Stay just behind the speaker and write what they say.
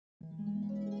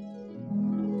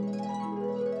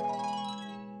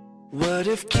What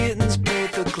if kittens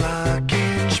played the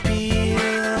glockenspiel?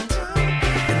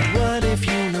 And what if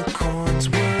unicorns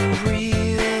were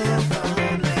real?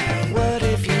 What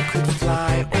if you could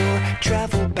fly or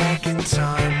travel back in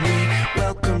time? We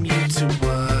welcome you to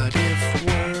What If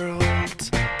World.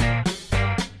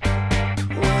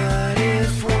 What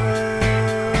If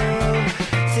World.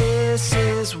 This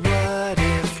is What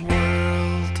If World.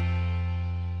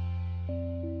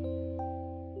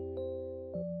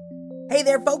 Hey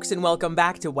there, folks, and welcome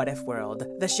back to What If World,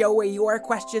 the show where your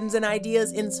questions and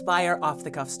ideas inspire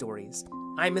off-the-cuff stories.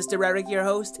 I'm Mr. Eric, your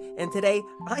host, and today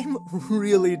I'm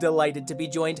really delighted to be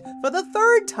joined for the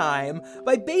third time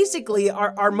by basically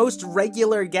our most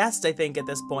regular guest, I think, at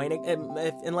this point,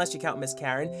 unless you count Miss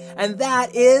Karen, and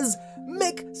that is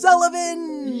Mick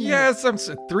Sullivan! Yes, I'm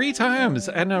 3 times,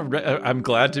 and I'm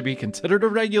glad to be considered a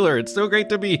regular. It's so great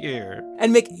to be here.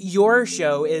 And Mick, your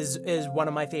show is one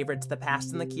of my favorites, The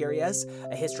Past and the Curious,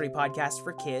 a history podcast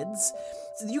for kids.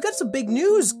 You got some big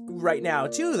news right now,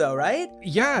 too, though, right?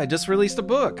 Yeah, I just released a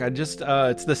book. It's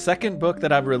the second book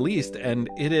that I've released, and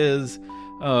it is,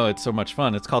 oh, it's so much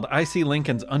fun. It's called I See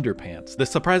Lincoln's Underpants. The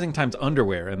Surprising Times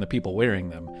Underwear and the People Wearing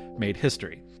Them Made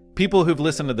History. People who've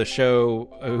listened to the show,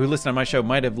 who listen to my show,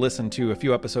 might have listened to a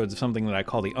few episodes of something that I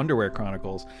call the Underwear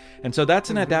Chronicles. And so that's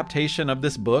an adaptation of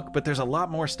this book, but there's a lot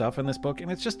more stuff in this book.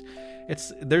 And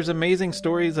there's amazing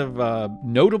stories of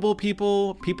notable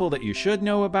people that you should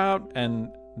know about, and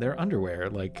their underwear.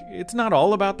 Like, it's not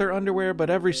all about their underwear, but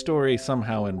every story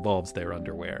somehow involves their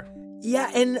underwear.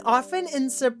 Yeah, and often in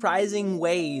surprising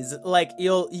ways. Like,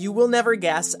 you will never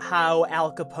guess how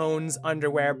Al Capone's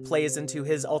underwear plays into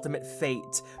his ultimate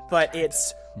fate, but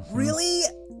it's really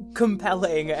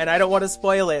compelling, and I don't want to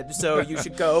spoil it, so you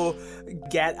should go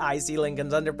get I See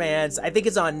Lincoln's Underpants. I think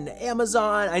it's on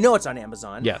Amazon. I know it's on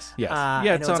Amazon. Yes. It's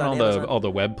on all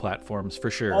the web platforms for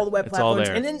sure. All the web platforms,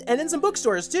 all there. and in some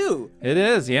bookstores too. It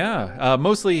is, yeah.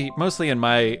 Mostly in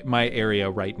my area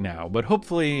right now, but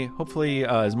hopefully,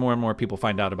 as more and more people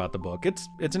find out about the book,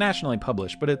 it's nationally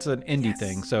published, but it's an indie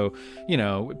thing, so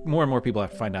more and more people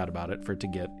have to find out about it for it to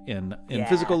get in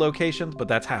physical locations. But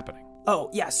that's happening.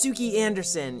 Oh, yeah, Suki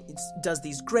Anderson does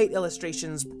these great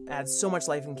illustrations, adds so much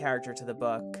life and character to the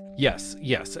book. Yes.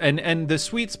 And the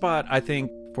sweet spot, I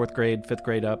think, 4th grade, 5th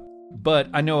grade up. But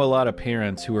I know a lot of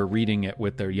parents who are reading it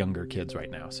with their younger kids right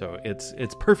now, so it's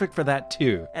perfect for that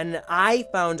too. And I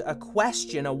found a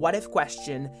what-if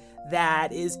question,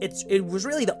 it was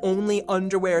really the only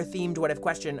underwear-themed what-if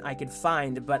question I could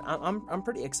find, but I'm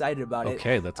pretty excited about it.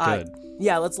 Okay, that's good.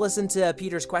 Yeah, let's listen to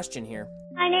Peter's question here.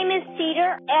 My name is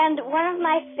Peter, and one of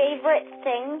my favorite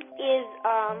things is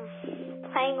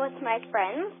playing with my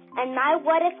friends. And my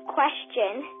what-if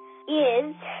question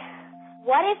is,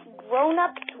 what if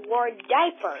grown-ups wore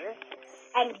diapers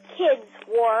and kids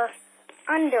wore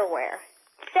underwear?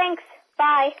 Thanks,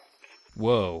 bye.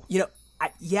 Whoa.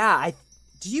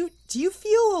 Do you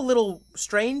feel a little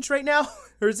strange right now,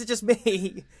 or is it just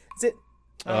me? Is it?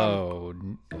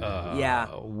 Yeah.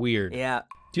 Weird. Yeah.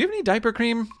 Do you have any diaper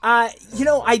cream? I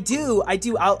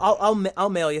do. I'll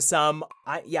mail you some.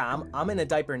 I'm in a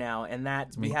diaper now, and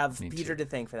we have Peter to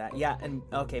thank for that. Yeah, and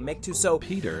okay, Mick too. So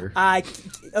Peter.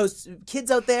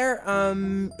 Kids out there,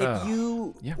 if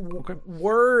you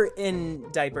were in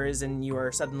diapers and you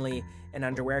are suddenly in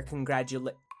underwear,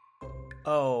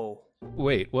 Oh.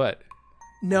 Wait, what?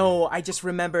 No, I just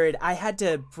remembered I had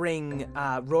to bring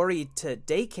Rory to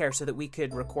daycare so that we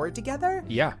could record together.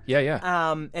 Yeah.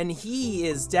 And he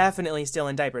is definitely still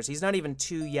in diapers. He's not even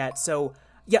 2 yet. So,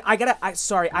 yeah,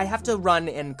 I have to run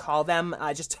and call them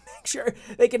just to make sure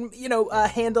they can,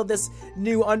 handle this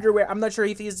new underwear. I'm not sure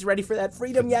if he's ready for that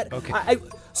freedom yet. Okay.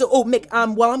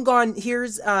 Mick, while I'm gone,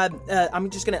 here's, I'm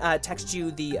just going to text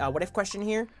you the what if question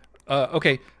here.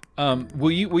 Okay. Will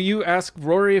you ask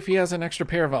Rory if he has an extra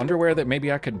pair of underwear that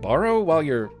maybe I could borrow while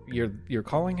you're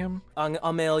calling him?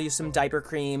 I'll mail you some diaper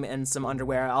cream and some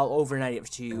underwear. I'll overnight it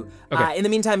to you. Okay. In the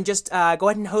meantime, just go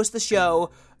ahead and host the show.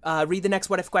 Read the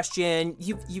next what if question.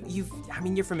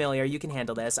 You're familiar. You can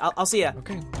handle this. I'll see ya.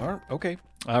 Okay.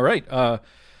 All right.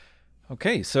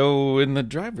 Okay. So in the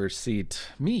driver's seat,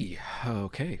 me.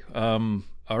 Okay. All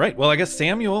right. Well, I guess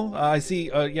Samuel. I see.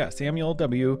 Samuel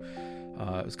W.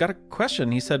 Has got a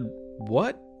question. He said,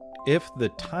 what if the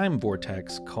time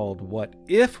vortex called What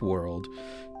If World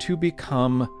to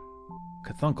become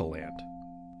Cthulhuland?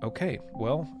 Okay,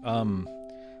 well, I'm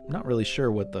not really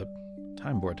sure what the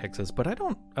time vortexes, but I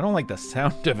don't like the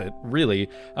sound of it, really.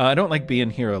 I don't like being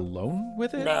here alone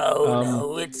with it.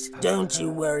 No, don't you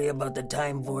worry about the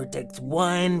time vortex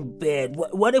one bit.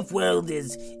 What if world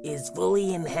is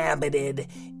fully inhabited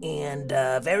and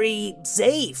very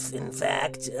safe, in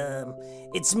fact.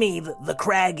 It's me, the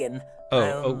Kragan.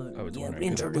 I was wondering.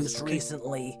 Introduced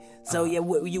recently. So yeah,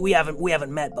 we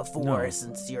haven't met before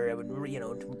since you're a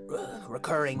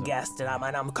recurring guest, and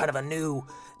I'm kind of a new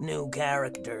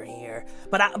character here.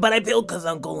 But I built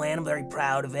Cthulhu Land. I'm very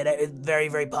proud of it. It's very,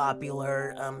 very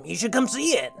popular. You should come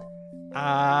see it.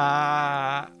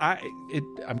 I'm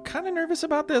kind of nervous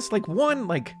about this.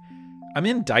 I'm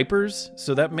in diapers,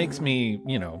 so that makes me,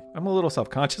 I'm a little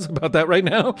self-conscious about that right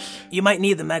now. You might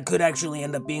need them. That could actually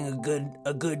end up being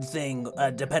a good thing,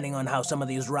 depending on how some of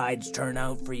these rides turn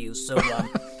out for you. So,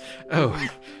 Oh,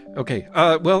 okay.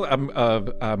 Well,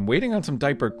 I'm waiting on some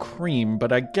diaper cream,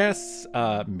 but I guess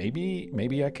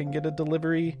maybe I can get a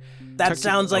delivery. That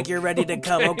sounds like you're ready to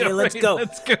come. Okay, let's go.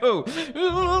 Let's go.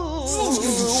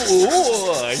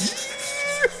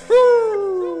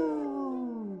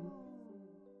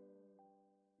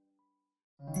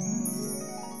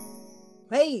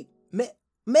 Hey,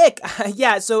 Mick.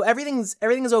 Yeah, so everything's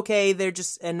okay. They're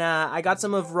just, and I got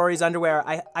some of Rory's underwear.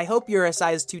 I hope you're a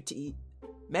size 2T.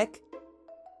 Mick?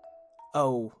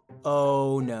 Oh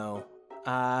no.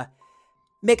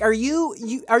 Mick, are you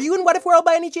in What If World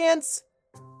by any chance?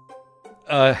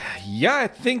 Yeah, I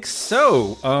think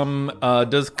so.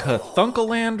 Does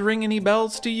Cthulhu ring any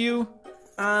bells to you?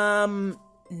 No.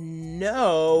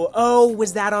 Oh,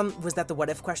 was that the What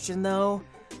If question though?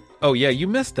 Oh, yeah, you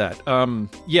missed that.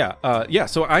 Yeah,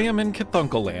 so I am in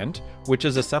Cthulhu, which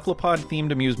is a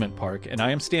cephalopod-themed amusement park, and I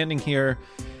am standing here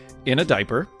in a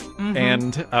diaper,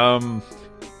 and,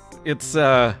 it's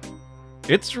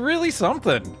really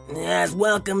something. Yes,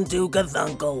 welcome to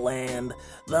Cthulhu,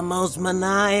 the most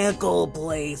maniacal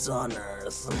place on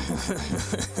Earth.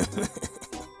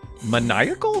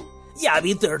 Maniacal? Yeah, I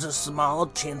mean, there's a small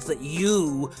chance that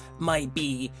you might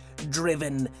be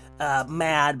driven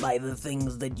mad by the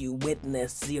things that you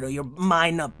witness. Your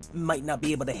mind might not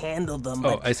be able to handle them.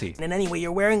 Oh, I see. And anyway,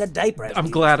 you're wearing a diaper.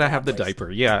 I'm glad I have the diaper.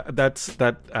 Yeah,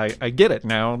 I get it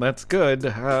now. That's good.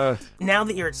 Now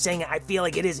that you're saying it, I feel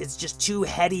like it's just too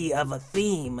heady of a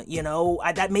theme,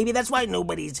 maybe that's why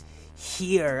nobody's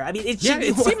here. I mean, it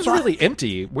seems really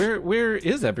empty. Where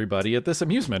is everybody at this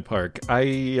amusement park?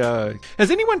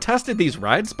 Has anyone tested these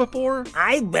rides before?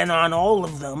 I've been on all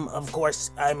of them. Of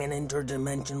course, I'm an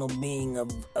interdimensional being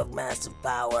of massive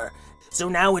power. So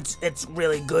now it's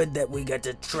really good that you get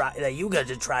to try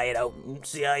it out and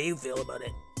see how you feel about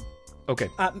it. Okay.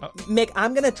 Mick,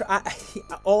 I'm gonna try.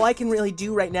 All I can really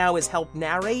do right now is help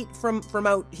narrate from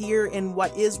out here in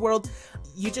What Is World.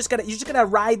 You just gotta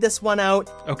ride this one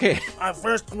out. Okay. Our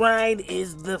first ride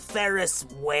is the Ferris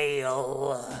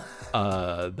wheel.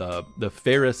 The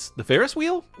Ferris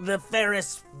wheel? The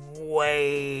Ferris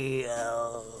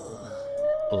wheel.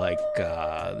 Like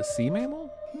the sea mammal?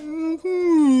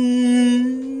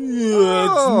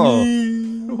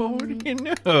 Well, what do you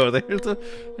know?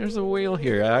 There's a whale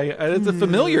here. It's a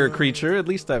familiar creature. At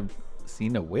least I've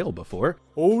seen a whale before.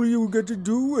 All you get to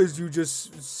do is you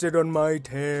just sit on my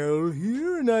tail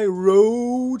here, and I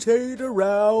rotate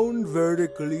around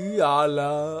vertically a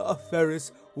la a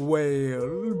Ferris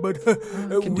whale, but a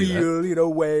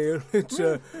wheel, whale. It's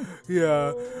I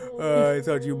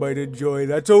thought you might enjoy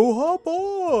that, so hop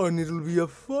on. It'll be a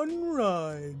fun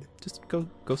ride. Just go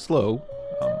slow.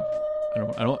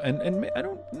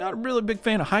 Not really a big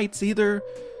fan of heights either.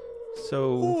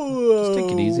 So just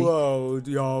take it easy.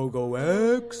 Y'all go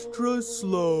extra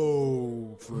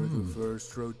slow for the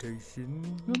first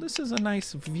rotation. Well, this is a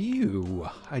nice view.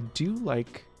 I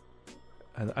like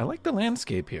the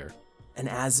landscape here. And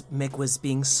as Mick was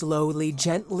being slowly,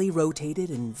 gently rotated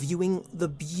and viewing the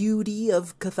beauty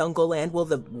of Cthulhu Land, well,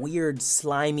 the weird,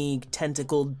 slimy,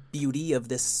 tentacled beauty of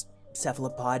this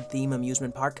cephalopod theme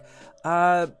amusement park,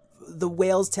 the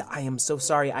whale's tail. I am so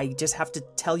sorry. I just have to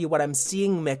tell you what I'm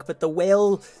seeing, Mick, but the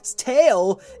whale's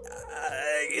tail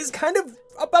is kind of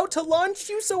about to launch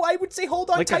you, so I would say hold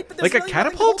on tight. But like really a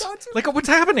catapult? Like what's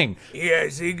happening?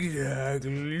 Yes,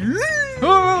 exactly.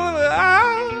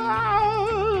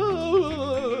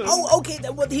 Oh, okay.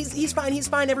 Well, he's fine. He's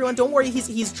fine. Everyone, don't worry.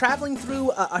 He's traveling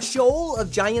through a shoal of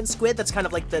giant squid. That's kind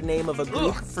of like the name of a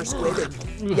group for squid.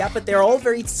 And, yeah, but they're all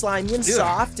very slimy and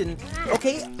soft. And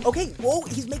okay. Whoa,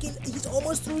 he's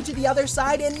almost through to the other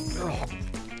side. And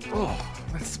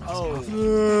That smells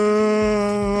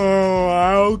awful.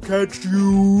 I'll catch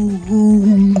you.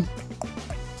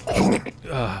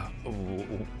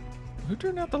 Who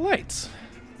turned out the lights?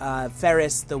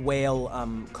 Ferris the whale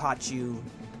caught you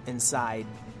inside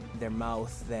their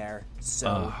mouth there.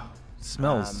 So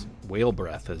Smells whale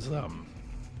breath is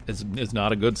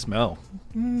not a good smell.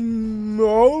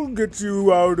 I'll get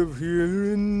you out of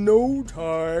here in no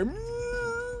time.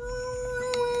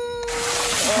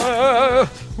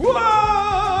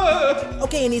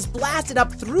 Okay, and he's blasted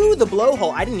up through the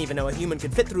blowhole. I didn't even know a human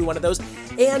could fit through one of those.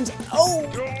 And, oh,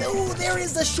 there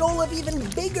is a shoal of even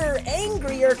bigger,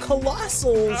 angrier,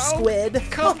 colossal squid.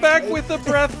 Come back with the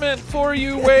breath mint for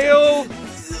you, whale.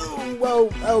 Well,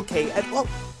 okay. Well,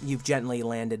 you've gently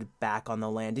landed back on the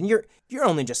land, and you're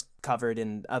only just covered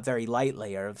in a very light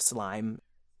layer of slime.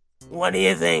 What do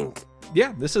you think?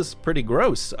 Yeah, this is pretty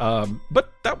gross.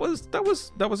 But that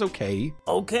was okay.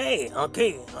 Okay,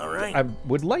 all right. I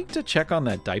would like to check on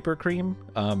that diaper cream.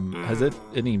 Has it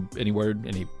anywhere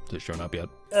shown up yet?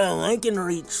 I can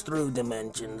reach through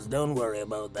dimensions. Don't worry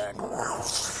about that.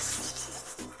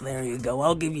 There you go.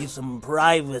 I'll give you some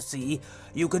privacy.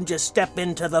 You can just step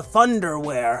into the Thunder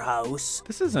Warehouse.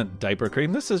 This isn't diaper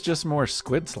cream. This is just more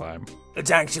squid slime.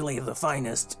 It's actually the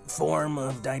finest form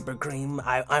of diaper cream.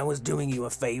 I was doing you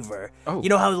a favor. Oh. You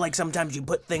know how, like, sometimes you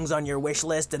put things on your wish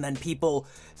list and then people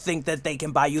think that they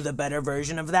can buy you the better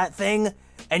version of that thing,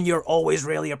 and you're always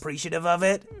really appreciative of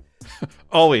it?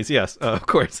 Always, yes, of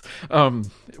course.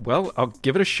 Well, I'll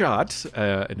give it a shot,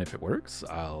 and if it works,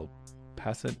 I'll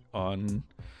pass it on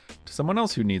to someone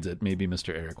else who needs it. Maybe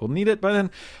Mr. Eric will need it by then.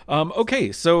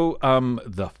 Okay, so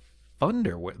the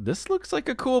Funderware. This looks like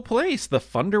a cool place. The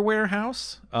Funderware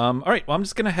house. All right, well, I'm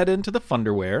just going to head into the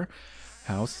Funderware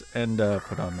house and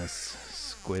put on this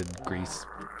squid grease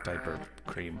diaper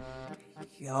cream.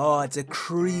 Oh, it's a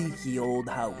creaky old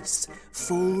house,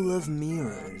 full of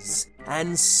mirrors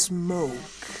and smoke.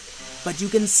 But you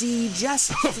can see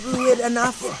just through it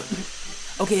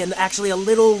enough. Okay, and actually a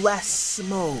little less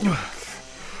smoke.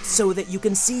 So that you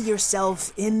can see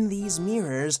yourself in these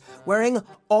mirrors wearing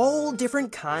all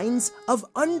different kinds of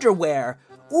underwear.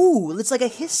 Ooh, it's like a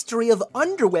history of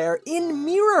underwear in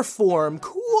mirror form.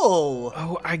 Cool.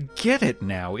 Oh, I get it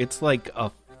now. It's like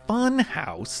a fun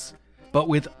house, but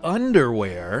with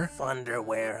underwear. Thunder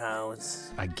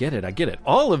Warehouse. I get it.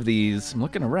 All of these, I'm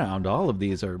looking around, all of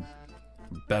these are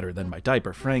better than my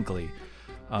diaper, frankly.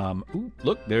 Ooh,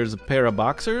 look, there's a pair of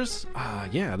boxers.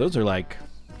 Yeah, those are like,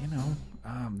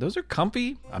 those are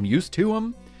comfy. I'm used to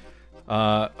them.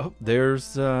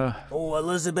 There's Oh,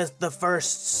 Elizabeth I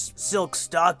silk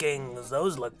stockings.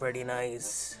 Those look pretty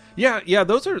nice. Yeah,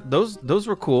 those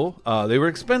were cool. They were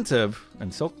expensive,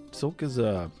 and silk is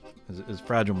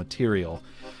fragile material.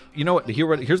 You know what?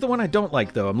 Here's the one I don't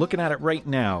like though. I'm looking at it right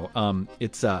now.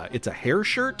 It's a hair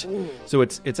shirt. Ooh. So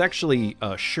it's actually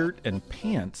a shirt and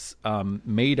pants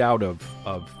made out of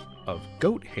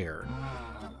goat hair,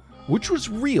 which was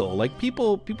real. Like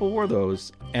people wore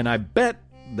those, and I bet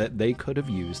that they could have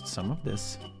used some of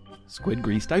this squid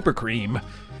grease diaper cream.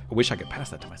 I wish I could pass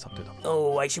that to myself too.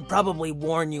 Oh, I should probably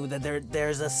warn you that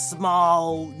there's a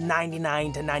small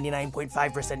 99 to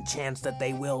 99.5% chance that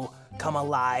they will come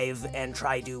alive and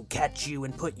try to catch you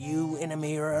and put you in a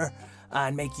mirror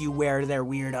and make you wear their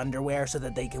weird underwear so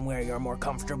that they can wear your more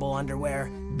comfortable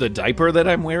underwear. The diaper that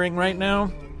I'm wearing right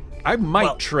now, I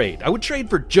might trade. I would trade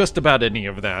for just about any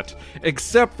of that,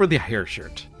 except for the hair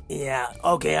shirt. Yeah,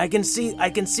 okay, I can see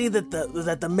that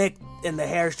the Mick in the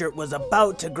hair shirt was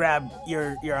about to grab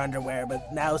your underwear,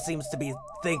 but now seems to be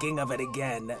thinking of it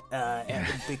again,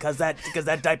 because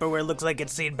that diaper wear looks like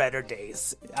it's seen better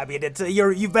days. I mean,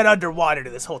 you've been underwater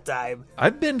this whole time.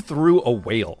 I've been through a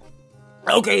whale.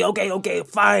 Okay,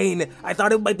 fine. I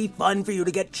thought it might be fun for you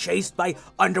to get chased by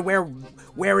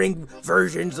underwear-wearing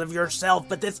versions of yourself,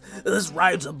 but this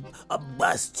ride's a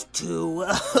bust too.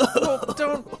 Well,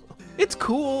 don't. It's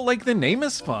cool. Like, the name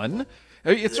is fun.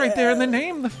 It's right there in the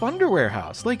name, the Funderware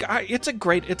House. Like, it's a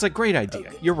great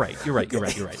idea. You're right.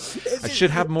 I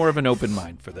should have more of an open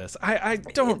mind for this. I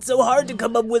don't. It's so hard to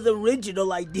come up with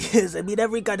original ideas. I mean,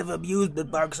 every kind of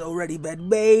amusement park's already been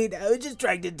made. I was just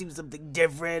trying to do something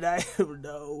different. I don't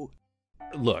know.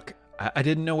 Look, I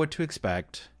didn't know what to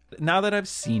expect. Now that I've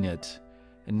seen it,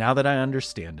 and now that I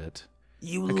understand it,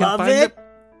 you love it?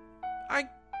 I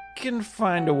can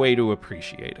find a way to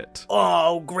appreciate it.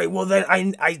 Oh, great. Well, then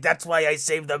I that's why I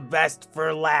saved the best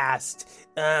for last.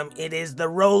 It is the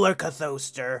Roller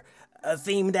Coaster,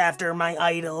 themed after my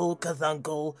idol,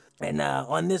 Cthulhu. And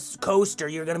on this coaster,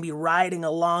 you're going to be riding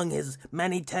along his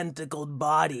many-tentacled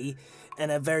body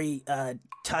in a very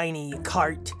tiny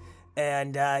cart.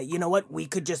 And you know what? We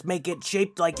could just make it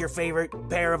shaped like your favorite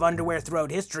pair of underwear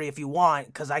throughout history if you want,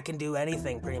 because I can do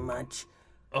anything pretty much.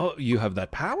 Oh, you have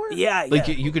that power? Yeah, Like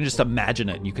yeah. you can just imagine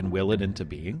it and you can will it into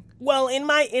being? Well, in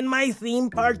my theme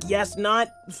park, yes, not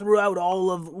throughout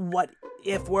all of What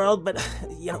If World, but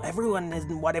everyone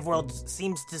in What If World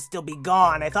seems to still be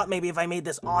gone. I thought maybe if I made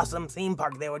this awesome theme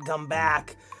park, they would come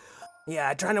back.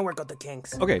 Yeah, trying to work out the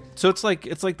kinks. Okay, so it's like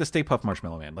the Stay Puft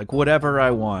Marshmallow Man. Like whatever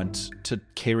I want to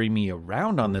carry me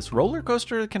around on this roller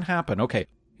coaster can happen. Okay,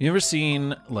 you ever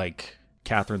seen like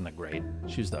Catherine the Great?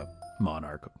 She's the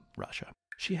monarch of Russia.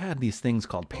 She had these things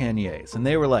called panniers, and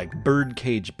they were like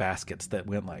birdcage baskets that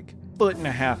went like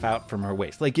 1.5 feet out from her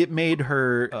waist. Like it made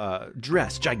her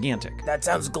dress gigantic. That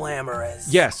sounds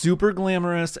glamorous. Yeah, super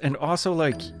glamorous, and also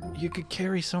like you could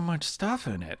carry so much stuff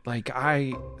in it. Like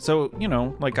I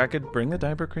could bring the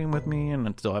diaper cream with me and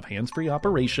still have hands-free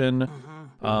operation.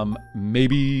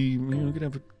 Maybe you could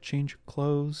have a change of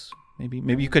clothes.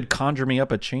 Maybe you could conjure me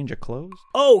up a change of clothes.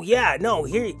 Oh, yeah, no,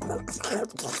 here you go.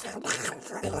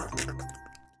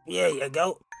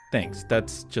 Thanks.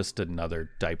 That's just another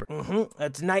diaper.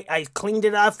 That's nice. I cleaned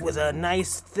it off with a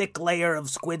nice thick layer of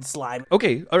squid slime.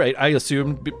 Okay, all right. I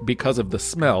assumed because of the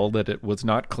smell that it was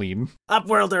not clean.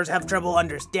 Upworlders have trouble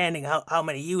understanding how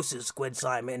many uses squid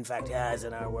slime in fact has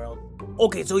in our world.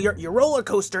 Okay, so your roller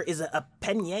coaster is a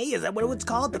pannier? Is that what it's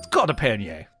called? It's called a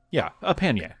pannier. Yeah, a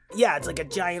pannier. Yeah, it's like a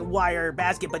giant wire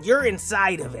basket, but you're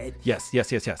inside of it. Yes. Yeah,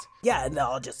 and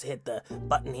I'll just hit the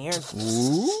button here.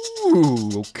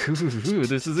 Ooh,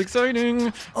 this is exciting.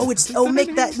 Make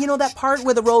that, that part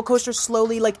where the roller coaster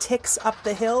slowly like ticks up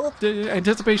the hill?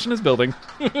 Anticipation is building.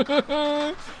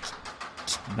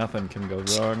 Nothing can go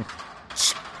wrong.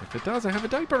 If it does, I have a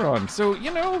diaper on, so,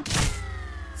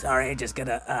 Sorry, I just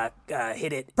gotta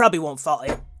hit it. Probably won't fall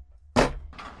in.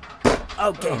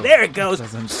 Okay, there it goes. Oh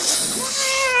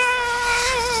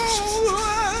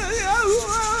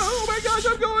my gosh,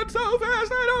 I'm going so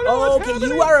fast, I don't know what's happening.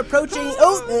 You are approaching,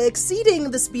 exceeding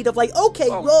the speed of light. Okay,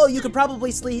 you could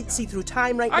probably see through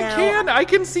time right now. I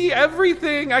can see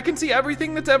everything. I can see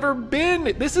everything that's ever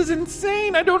been. This is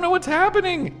insane. I don't know what's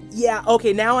happening. Yeah,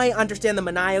 okay, now I understand the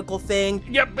maniacal thing.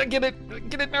 Yep, I get it. I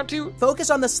get it now too. Focus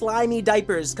on the slimy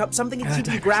diapers. Something that needs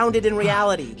to be grounded in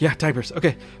reality. Yeah, diapers.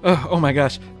 Okay. Oh my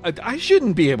gosh. I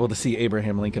shouldn't be able to see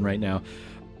Abraham Lincoln right now.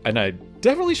 And I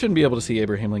definitely shouldn't be able to see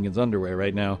Abraham Lincoln's underwear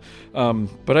right now.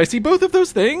 But I see both of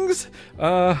those things.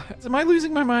 Am I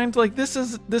losing my mind? Like, this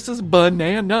is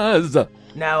bananas.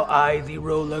 Now I, the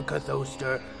roller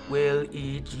coaster, will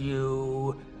eat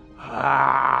you.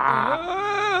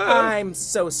 I'm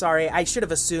so sorry. I should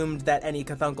have assumed that any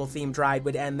Cthulhu-themed ride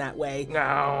would end that way.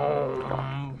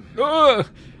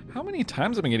 How many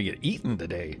times am I going to get eaten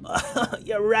today?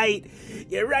 You're right.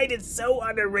 It's so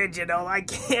unoriginal. I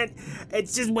can't.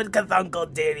 It's just what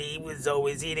Cthulhu did. He was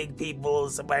always eating people,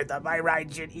 so I thought my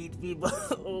ride should eat people.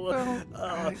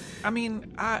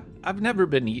 I've never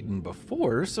been eaten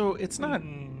before, so it's not...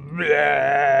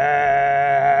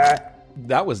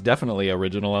 That was definitely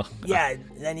original. Yeah,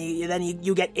 then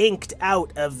you get inked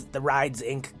out of the ride's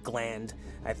ink gland.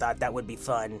 I thought that would be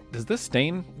fun. Does this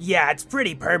stain? Yeah, it's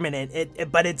pretty permanent.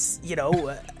 But it's,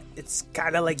 it's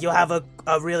kind of like you'll have a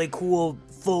really cool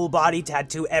full body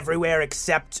tattoo everywhere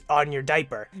except on your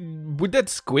diaper. Would that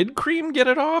squid cream get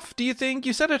it off, do you think?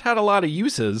 You said it had a lot of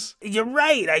uses. You're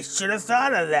right. I should have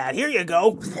thought of that. Here you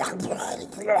go.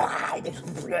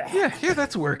 Yeah,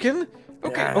 that's working.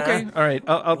 Okay. All right.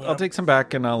 I'll take some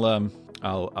back and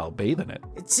I'll bathe in it.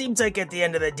 It seems like at the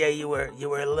end of the day you were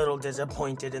a little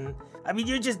disappointed, and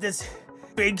you're just this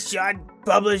big shot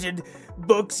publishing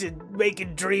books and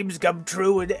making dreams come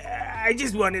true, and I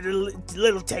just wanted a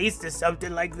little taste of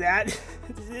something like that.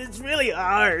 It's really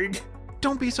hard.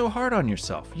 Don't be so hard on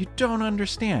yourself. You don't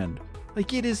understand.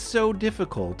 Like, it is so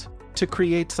difficult to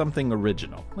create something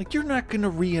original. Like, you're not going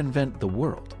to reinvent the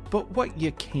world. But what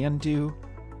you can do,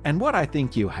 and what I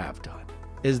think you have done,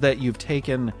 is that you've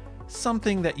taken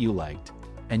something that you liked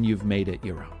and you've made it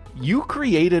your own. You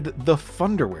created the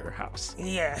Funderwear House.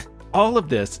 Yeah. All of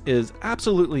this is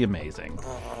absolutely amazing.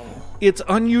 It's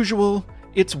unusual,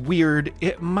 it's weird,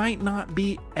 it might not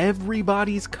be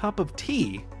everybody's cup of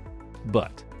tea,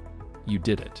 but you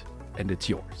did it, and it's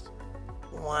yours.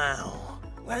 Wow.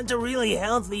 That's a really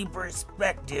healthy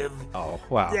perspective. Oh,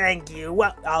 wow. Thank you.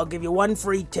 Well, I'll give you one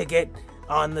free ticket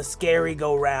on the Scary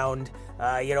Go Round.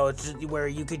 It's where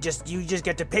you just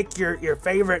get to pick your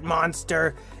favorite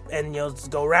monster, and you'll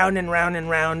go round and round and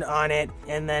round on it,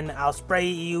 and then I'll spray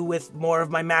you with more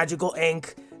of my magical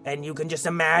ink, and you can just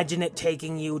imagine it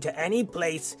taking you to any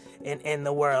place in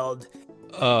the world.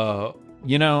 I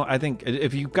think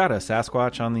if you've got a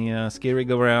Sasquatch on the Scary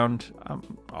Go Round,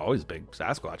 I'm always a big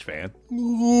Sasquatch fan.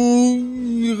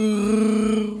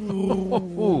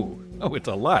 Oh, it's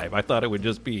alive. I thought it would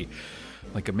just be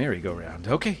like a merry-go-round.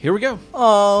 Okay, here we go.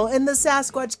 Oh, and the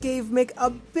Sasquatch gave Mick a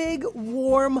big,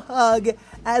 warm hug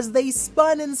as they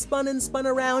spun and spun and spun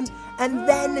around, and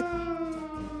then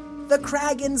the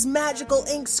Kragen's magical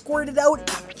ink squirted out,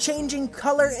 changing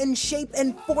color and shape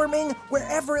and forming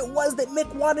wherever it was that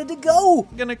Mick wanted to go.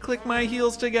 I'm gonna click my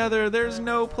heels together. There's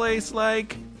no place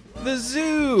like the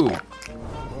zoo.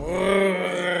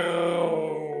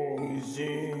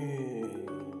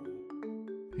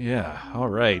 Yeah, all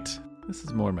right. This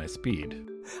is more my speed.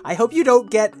 I hope you don't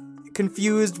get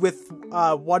confused with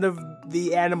one of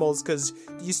the animals, because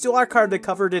you still are kind of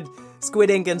covered in squid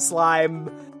ink and slime.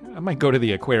 I might go to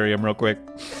the aquarium real quick.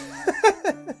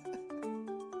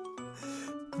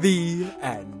 The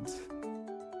end.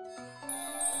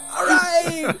 All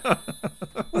right,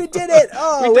 we did it.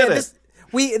 Oh, We did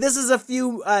it. This is a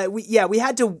few. We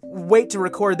had to wait to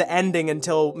record the ending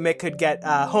until Mick could get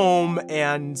home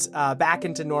and back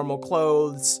into normal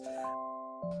clothes.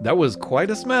 That was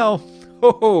quite a smell.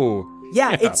 Oh.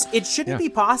 Yeah, it shouldn't be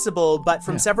possible, but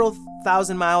from several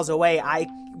thousand miles away, I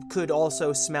could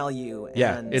also smell you.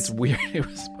 Yeah, And it's weird. It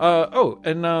was.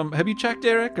 Have you checked,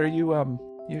 Eric? Are you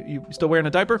you still wearing a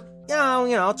diaper? No,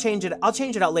 I'll change it. I'll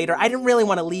change it out later. I didn't really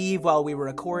want to leave while we were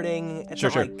recording. It's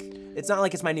Sure. It's not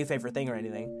like it's my new favorite thing or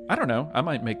anything. I don't know. I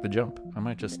might make the jump. I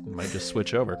might just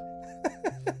switch over.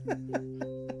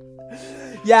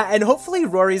 Yeah, and hopefully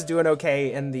Rory's doing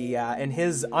okay in the in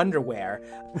his underwear.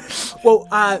 Well,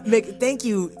 Mick, thank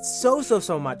you so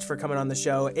much for coming on the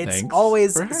show. It's Thanks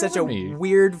always for such a having me.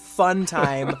 weird, fun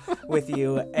time with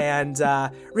you. And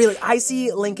really, I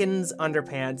see Lincoln's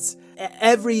Underpants.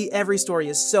 Every story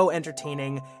is so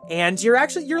entertaining, and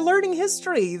you're learning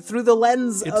history through the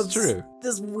lens It's of true.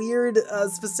 this weird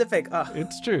specific.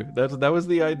 It's true. That was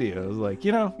the idea. It was like,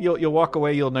 you'll walk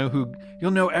away, you'll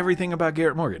know everything about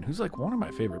Garrett Morgan, who's like one of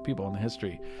my favorite people in the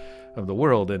history of the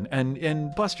world,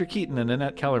 and Buster Keaton and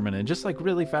Annette Kellerman, and just like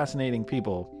really fascinating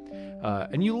people.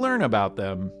 And you learn about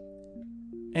them,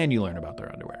 and you learn about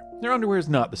their underwear. Their underwear is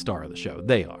not the star of the show.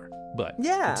 They are, but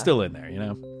Yeah. it's still in there,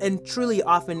 And truly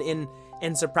often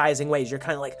in surprising ways. You're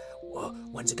kind of like, whoa,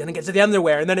 when's it gonna get to the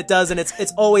underwear? And then it does, and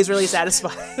it's always really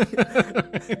satisfying.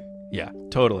 Yeah,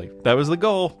 totally. That was the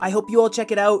goal. I hope you all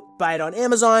check it out. Buy it on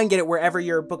Amazon, get it wherever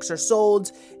your books are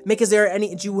sold. Mick,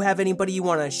 do you have anybody you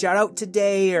want to shout out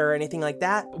today or anything like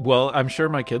that? Well, I'm sure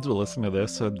my kids will listen to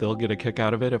this, so they'll get a kick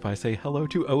out of it if I say hello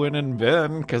to Owen and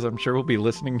Ben, because I'm sure we'll be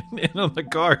listening in on the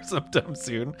car sometime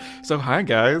soon. So hi,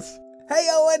 guys. Hey,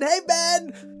 Owen. Hey,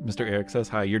 Ben. Mr. Eric says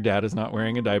hi. Your dad is not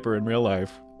wearing a diaper in real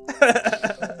life.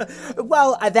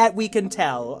 Well, that we can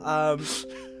tell.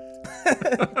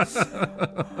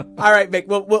 All right, Mick.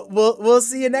 We'll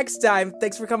see you next time.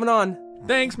 Thanks for coming on.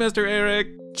 Thanks, Mr. Eric.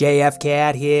 JF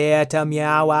Cat here to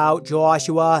meow out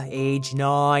Joshua, age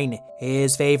 9.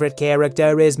 His favorite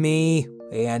character is me,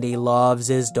 and he loves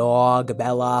his dog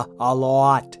Bella a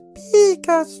lot.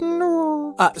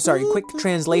 Sorry, quick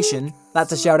translation.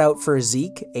 That's a shout out for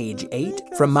Zeke, age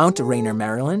 8, from Mount Rainier,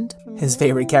 Maryland. His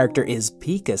favorite character is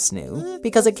Pika-Snoo,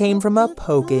 because it came from a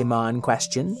Pokemon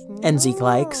question. And Zeke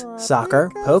likes soccer,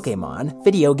 Pokemon,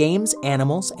 video games,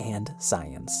 animals, and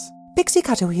science. Pixie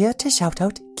Kato here to shout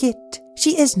out Kit.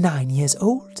 She is 9 years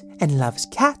old and loves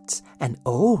cats and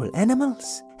all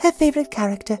animals. Her favorite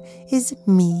character is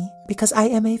me, because I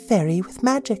am a fairy with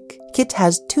magic. Kit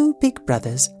has 2 big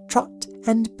brothers, Trot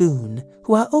and Boone,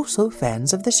 who are also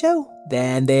fans of the show.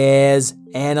 Then there's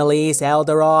Annalise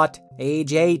Elderot,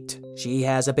 age 8. She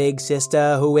has a big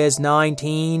sister who is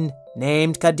 19,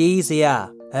 named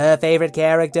Cadesia. Her favorite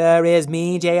character is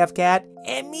me, JF Cat,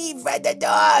 and me, Fred the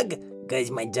dog,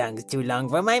 because my tongue's too long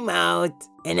for my mouth.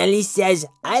 Annalise says,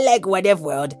 I like What If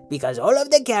World because all of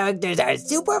the characters are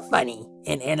super funny.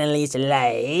 And Annalise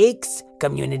likes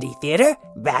community theater,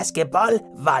 basketball,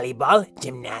 volleyball,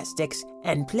 gymnastics,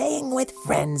 and playing with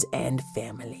friends and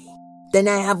family. Then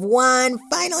I have one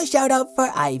final shout out for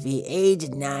Ivy, age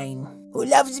 9, who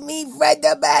loves me, Fred,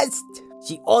 the best.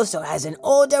 She also has an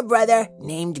older brother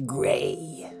named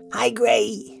Gray. Hi,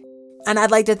 Gray. And I'd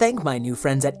like to thank my new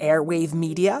friends at Airwave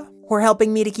Media who are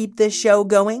helping me to keep this show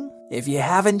going. If you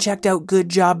haven't checked out Good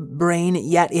Job Brain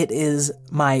yet, it is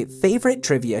my favorite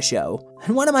trivia show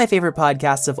and one of my favorite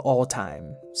podcasts of all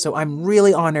time. So I'm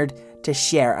really honored to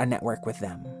share a network with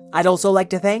them. I'd also like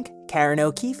to thank Karen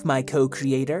O'Keefe, my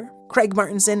co-creator, Craig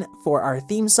Martinson for our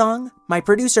theme song, my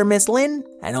producer Miss Lynn,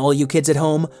 and all you kids at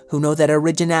home who know that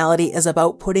originality is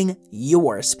about putting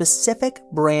your specific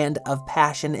brand of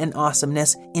passion and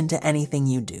awesomeness into anything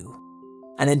you do.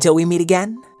 And until we meet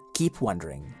again, keep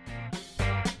wondering.